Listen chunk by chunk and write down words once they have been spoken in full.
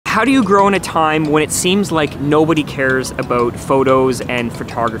How do you grow in a time when it seems like nobody cares about photos and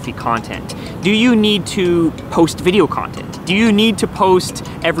photography content? Do you need to post video content? Do you need to post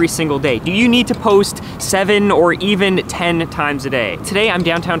every single day? Do you need to post 7 or even 10 times a day? Today I'm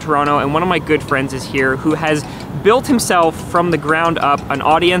downtown Toronto and one of my good friends is here who has built himself from the ground up an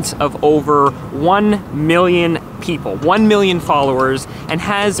audience of over 1 million people, 1 million followers, and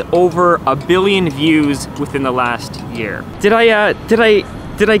has over 1 billion views within the last year.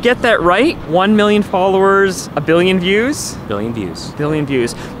 Did I get that right? 1 million followers, 1 billion views? Billion views. Billion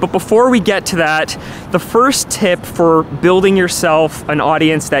views. But before we get to that, the first tip for building yourself an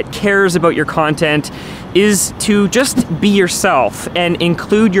audience that cares about your content is to just be yourself and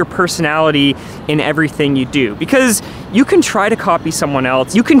include your personality in everything you do. Because you can try to copy someone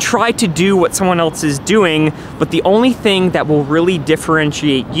else, you can try to do what someone else is doing, but the only thing that will really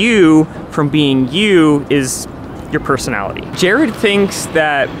differentiate you from being you is your personality. Jared thinks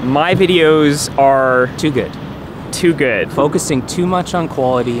that my videos are Too good. too good. Focusing too much on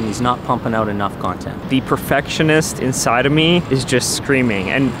quality, and he's not pumping out enough content. The perfectionist inside of me is just screaming.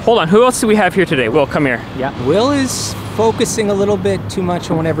 And hold on, who else do we have here today? Will, come here. Yeah, Will is focusing a little bit too much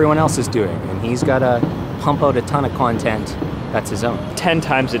on what everyone else is doing, and he's gotta pump out a ton of content that's his own. 10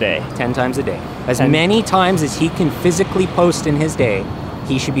 times a day. 10 times a day. As 10. many times as he can physically post in his day,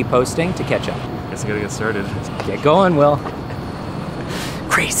 he should be posting to catch up. Guess I gotta get started. Get going, Will.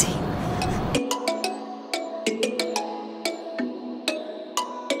 Crazy.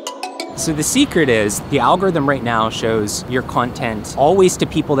 So the secret is, the algorithm right now shows your content always to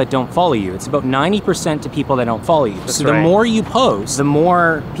people that don't follow you. It's about 90% to people that don't follow you. So the more you post, the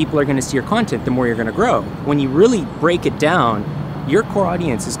more people are gonna see your content, the more you're gonna grow. When you really break it down, your core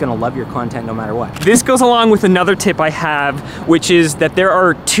audience is gonna love your content no matter what. This goes along with another tip I have, which is that there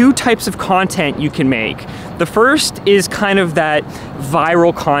are 2 types of content you can make. The first is kind of that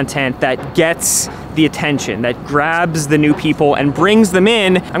viral content that gets the attention, that grabs the new people and brings them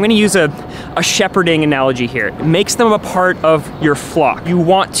in. I'm gonna use a shepherding analogy here. It makes them a part of your flock. You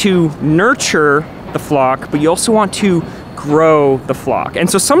want to nurture the flock, but you also want to grow the flock. And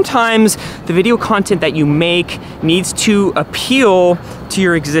so sometimes the video content that you make needs to appeal to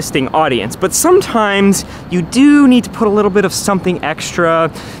your existing audience, but sometimes you do need to put a little bit of something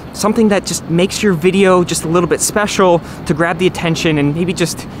extra, something that just makes your video just a little bit special to grab the attention and maybe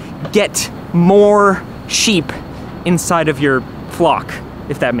just get more sheep inside of your flock,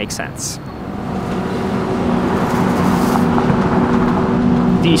 if that makes sense.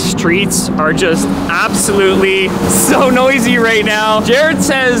 These streets are just absolutely so noisy right now. Jared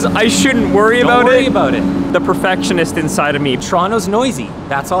says I shouldn't worry about it. Don't worry about it. The perfectionist inside of me. Toronto's noisy.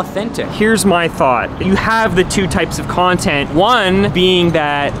 That's authentic. Here's my thought. You have the 2 types of content. One being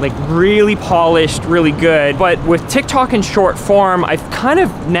that like really polished, really good, but with TikTok in short form, I've kind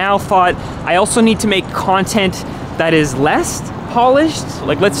of now thought I also need to make content that is less polished.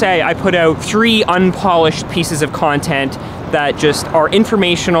 Like let's say I put out 3 unpolished pieces of content that just are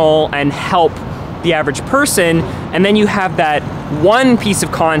informational and help the average person, and then you have that 1 piece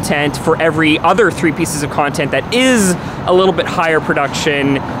of content for every other 3 pieces of content that is a little bit higher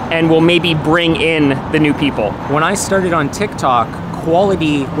production and will maybe bring in the new people. When I started on TikTok,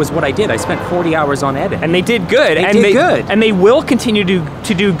 quality was what I did. I spent 40 hours on edit. And they did good. They did good. And they will continue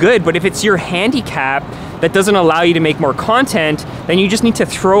to do good, but if it's your handicap that doesn't allow you to make more content, then you just need to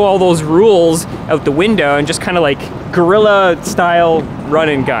throw all those rules out the window and just kind of like guerrilla style run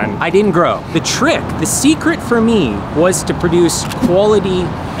and gun. I didn't grow. The trick, the secret for me was to produce quality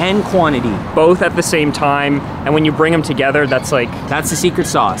and quantity. Both at the same time, and when you bring them together, that's the secret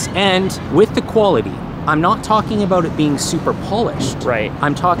sauce. And with the quality, I'm not talking about it being super polished. Right.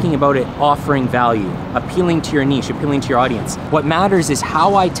 I'm talking about it offering value, appealing to your niche, appealing to your audience. What matters is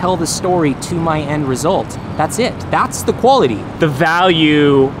how I tell the story to my end result. That's it. That's the quality. The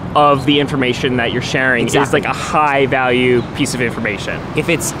value of the information that you're sharing is like a high value piece of information. If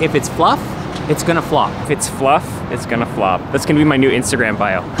it's fluff, it's gonna flop. If it's fluff, it's gonna flop. That's gonna be my new Instagram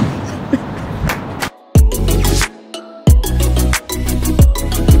bio.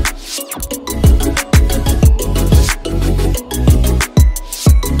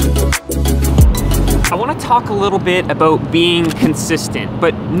 Talk a little bit about being consistent,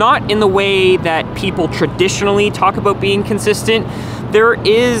 but not in the way that people traditionally talk about being consistent. There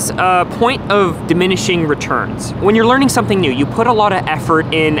is a point of diminishing returns. When you're learning something new, you put a lot of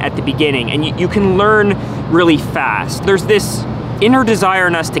effort in at the beginning and you can learn really fast. There's this inner desire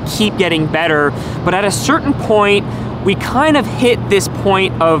in us to keep getting better, but at a certain point, we kind of hit this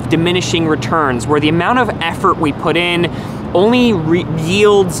point of diminishing returns where the amount of effort we put in only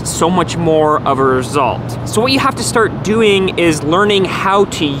yields so much more of a result. So what you have to start doing is learning how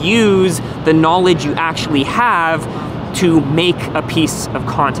to use the knowledge you actually have to make a piece of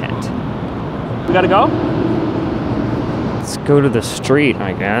content. We gotta go? Let's go to the street,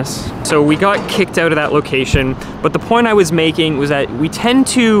 I guess. So we got kicked out of that location, but the point I was making was that we tend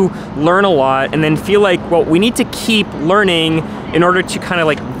to learn a lot and then feel like, well, we need to keep learning in order to kind of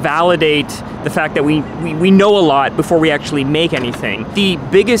like validate the fact that we know a lot before we actually make anything. The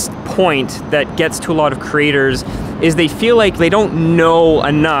biggest point that gets to a lot of creators is they feel like they don't know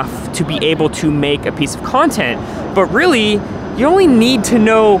enough to be able to make a piece of content, but really, you only need to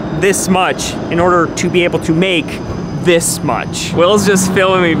know this much in order to be able to make this much. Will's just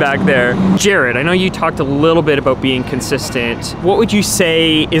filming me back there. Jared, I know you talked a little bit about being consistent. What would you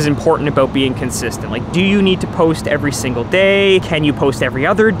say is important about being consistent? Like, do you need to post every single day? Can you post every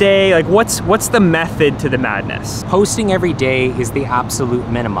other day? Like, what's the method to the madness? Posting every day is the absolute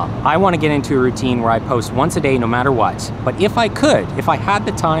minimum. I want to get into a routine where I post once a day no matter what. But if I could, if I had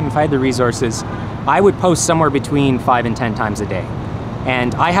the time, if I had the resources, I would post somewhere between 5 and 10 times a day.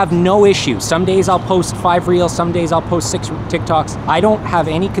 And I have no issue. Some days I'll post 5 reels, some days I'll post 6 TikToks. I don't have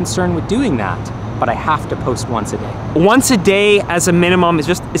any concern with doing that, but I have to post once a day. Once a day as a minimum is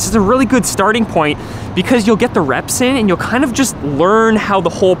just, it's just a really good starting point because you'll get the reps in and you'll kind of just learn how the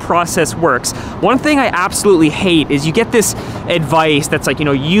whole process works. One thing I absolutely hate is you get this advice that's like, you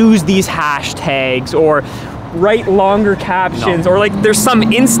know, use these hashtags or write longer captions, or like there's some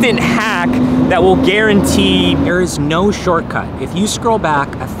instant hack that will guarantee. There is no shortcut. If you scroll back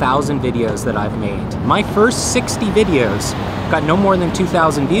 1,000 videos that I've made, my first 60 videos got no more than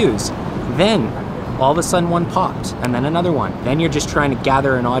 2,000 views. Then all of a sudden one popped, and then another one. Then you're just trying to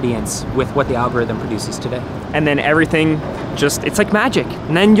gather an audience with what the algorithm produces today. And then everything just, it's like magic.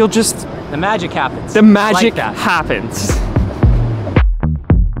 And then you'll just... The magic happens. The magic happens.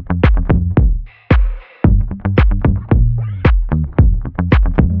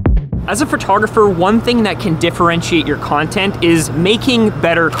 As a photographer, one thing that can differentiate your content is making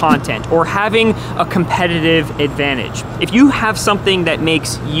better content or having a competitive advantage. If you have something that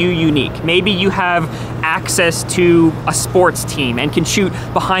makes you unique, maybe you have access to a sports team and can shoot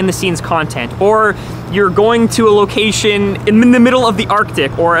behind the scenes content, or you're going to a location in the middle of the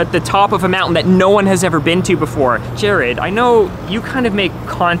Arctic or at the top of a mountain that no one has ever been to before. Jared, I know you kind of make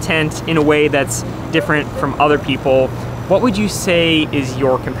content in a way that's different from other people. What would you say is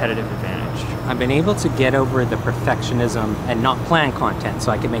your competitive advantage? I've been able to get over the perfectionism and not plan content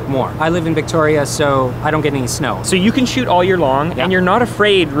so I can make more. I live in Victoria, so I don't get any snow. So you can shoot all year long, and you're not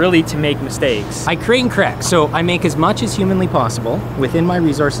afraid really to make mistakes. I create and correct, so I make as much as humanly possible within my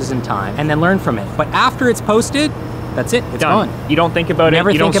resources and time, and then learn from it. But after it's posted, that's it, it's done. gone. You don't think about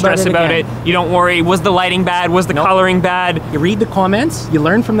it, you don't stress about it, you don't worry, was the lighting bad, was the coloring bad? You read the comments, you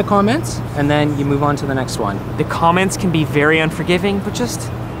learn from the comments, and then you move on to the next one. The comments can be very unforgiving, but just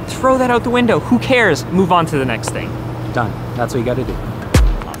throw that out the window. Who cares? Move on to the next thing. Done. That's what you gotta do.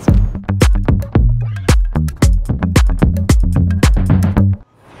 Awesome.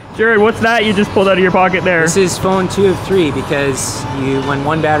 Jared, what's that you just pulled out of your pocket there? This is phone 2 of 3 because when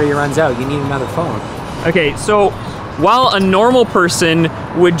one battery runs out, you need another phone. Okay, so while a normal person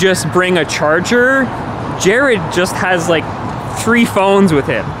would just bring a charger, Jared just has like 3 phones with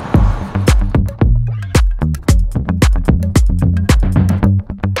him.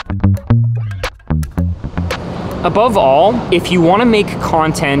 Above all, if you want to make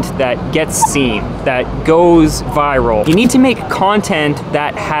content that gets seen, that goes viral, you need to make content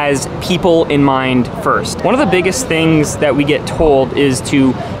that has people in mind first. One of the biggest things that we get told is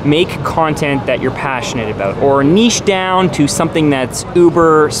to make content that you're passionate about or niche down to something that's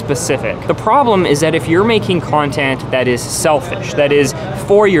uber specific. The problem is that if you're making content that is selfish, that is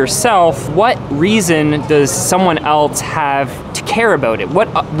for yourself, what reason does someone else have to care about it? What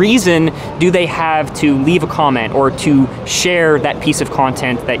reason do they have to leave a comment or to share that piece of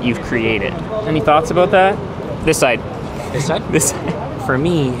content that you've created? Any thoughts about that? This side. This side? This side. For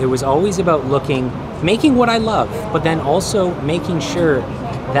me, it was always about making what I love, but then also making sure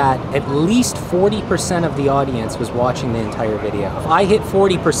that at least 40% of the audience was watching the entire video. If I hit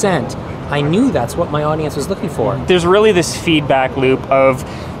 40%, I knew that's what my audience was looking for. There's really this feedback loop of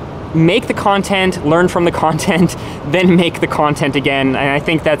make the content, learn from the content, then make the content again. And I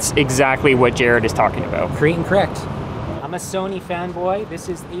think that's exactly what Jared is talking about. Create and correct. I'm a Sony fanboy. This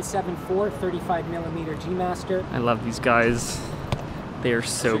is A7 IV 35mm G Master. I love these guys. They are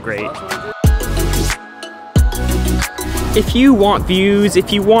so great. If you want views,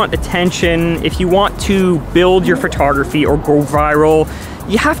 if you want attention, if you want to build your photography or go viral,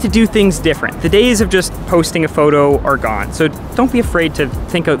 you have to do things different. The days of just posting a photo are gone. So don't be afraid to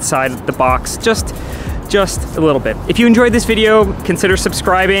think outside the box, just a little bit. If you enjoyed this video, consider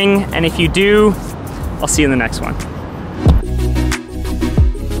subscribing, and if you do, I'll see you in the next one.